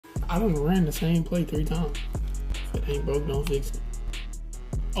I done ran the same play 3 times. If it ain't broke, don't fix it.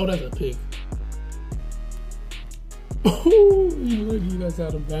 Oh, that's a pick. Oh, you lucky that's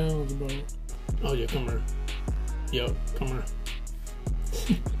out of bounds, bro. Oh, yeah, come here. Yo, come here.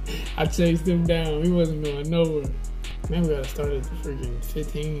 I chased him down. He wasn't going nowhere. Man, we gotta start at the freaking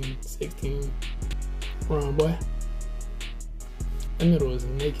 15, 16. Run, boy. That middle was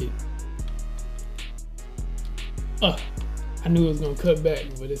naked. I knew it was gonna cut back,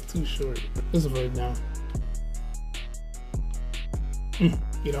 but it's too short. This is a first down.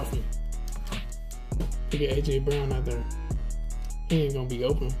 Get off me. Look at AJ Brown out there. He ain't gonna be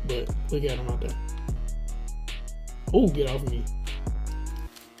open, but look at him out there. Oh, get off me.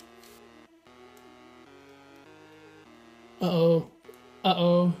 Uh-oh.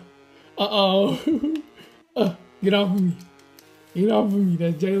 Uh-oh. Uh-oh. Get off of me. Get off of me.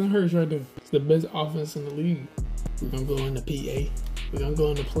 That's Jalen Hurts right there. It's the best offense in the league. We're gonna go into PA. We're gonna go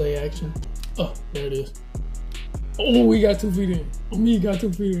into play action. Oh, there it is. Oh, we got 2 feet in. Oh, me got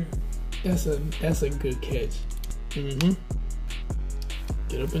 2 feet in. That's a good catch. Get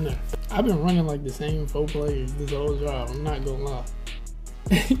up in there. I've been running like the same 4 players this whole drive. I'm not gonna lie.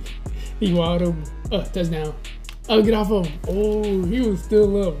 He wide open. Touchdown. Oh, get off of him. Oh, he was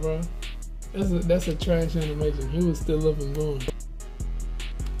still up, bro. That's a trash animation. He was still up and going.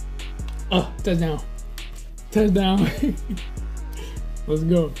 Touchdown. Touchdown. Let's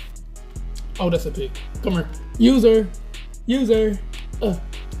go. Oh, that's a pick. Come here. User.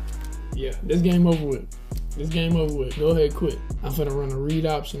 Yeah, this game over with. This game over with. Go ahead, quit. I'm finna run a read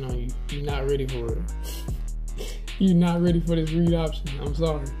option on you. You're not ready for it. You're not ready for this read option. I'm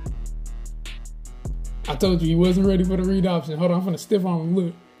sorry. I told you he wasn't ready for the read option. Hold on, I'm finna stiff arm him.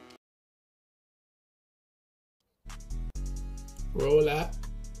 Look. Roll out.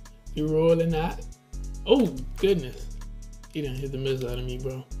 You rolling out. Oh, goodness. He done hit the mess out of me,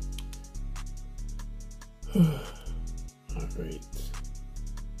 bro. All right.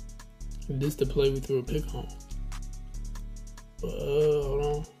 This the play we threw a pick on. Hold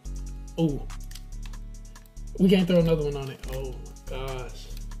on. Oh. We can't throw another one on it. Oh, my gosh.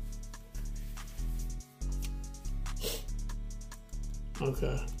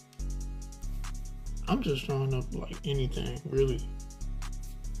 Okay. I'm just throwing up like anything, really.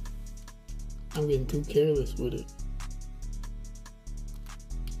 I'm getting too careless with it.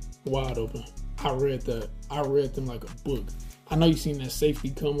 Wide open. I read that. I read them like a book. I know you seen that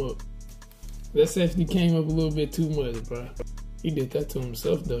safety come up. That safety came up a little bit too much, bro. He did that to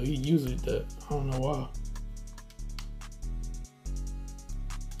himself, though. He used that. I don't know why.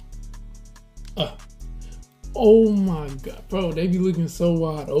 Oh my God, bro. They be looking so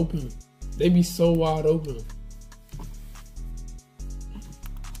wide open. They be so wide open.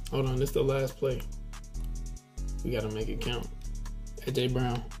 Hold on, this is the last play. We gotta make it count. AJ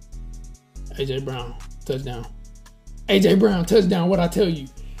Brown. AJ Brown, touchdown. AJ Brown, touchdown. What I tell you?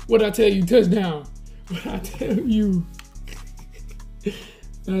 What I tell you? Touchdown. What I tell you?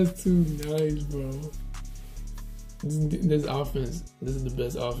 That's too nice, bro. This offense, this is the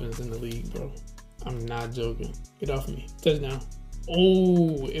best offense in the league, bro. I'm not joking. Get off me. Touchdown.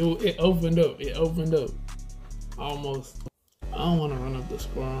 Oh, it opened up. It opened up. Almost. I don't want to run up the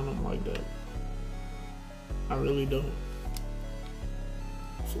score on them like that. I really don't.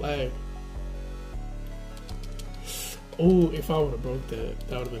 Flag. Oh, if I would have broke that,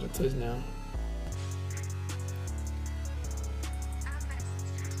 that would have been a touchdown.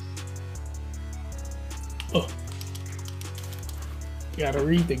 Oh. You gotta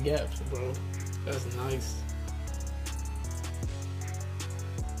read the gaps, bro. That's nice.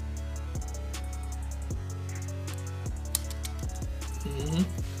 I'm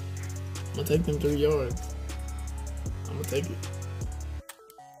gonna take them 3 yards. I'm gonna take it.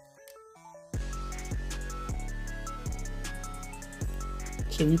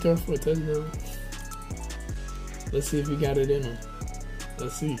 Should we throw for a touchdown? Let's see if we got it in him.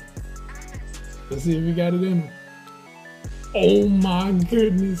 Let's see. Let's see if we got it in him. Oh my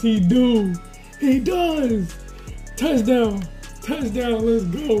goodness, he do. He does. Touchdown. Touchdown, let's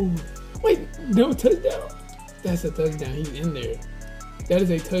go. Wait, no touchdown? That's a touchdown. He's in there. That is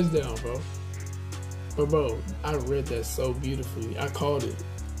a touchdown, bro. But bro, I read that so beautifully. I called it.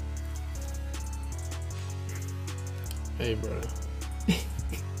 Hey, bro.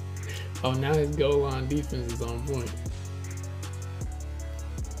 Oh, now his goal line defense is on point.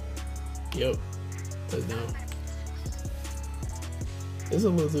 Yep. Touchdown. It's a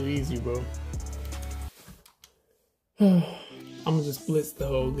little too easy, bro. I'm gonna just blitz the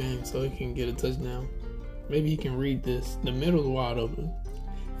whole game so he can get a touchdown. Maybe he can read this. The middle's wide open.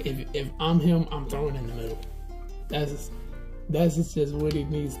 If I'm him, I'm throwing in the middle. That's just what he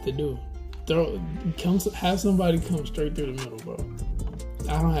needs to do. Have somebody come straight through the middle, bro.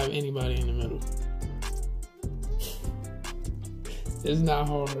 I don't have anybody in the middle. It's not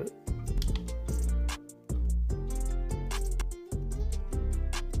hard.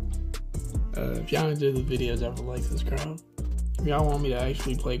 If y'all enjoy the video, drop a like, subscribe. If y'all want me to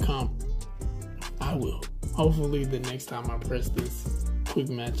actually play comp, I will. Hopefully the next time I press this quick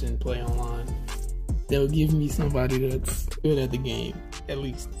match and play online, they'll give me somebody that's good at the game, at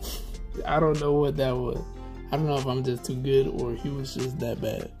least. I don't know what that was. I don't know if I'm just too good or he was just that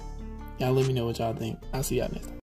bad. Y'all let me know what y'all think. I'll see y'all next time.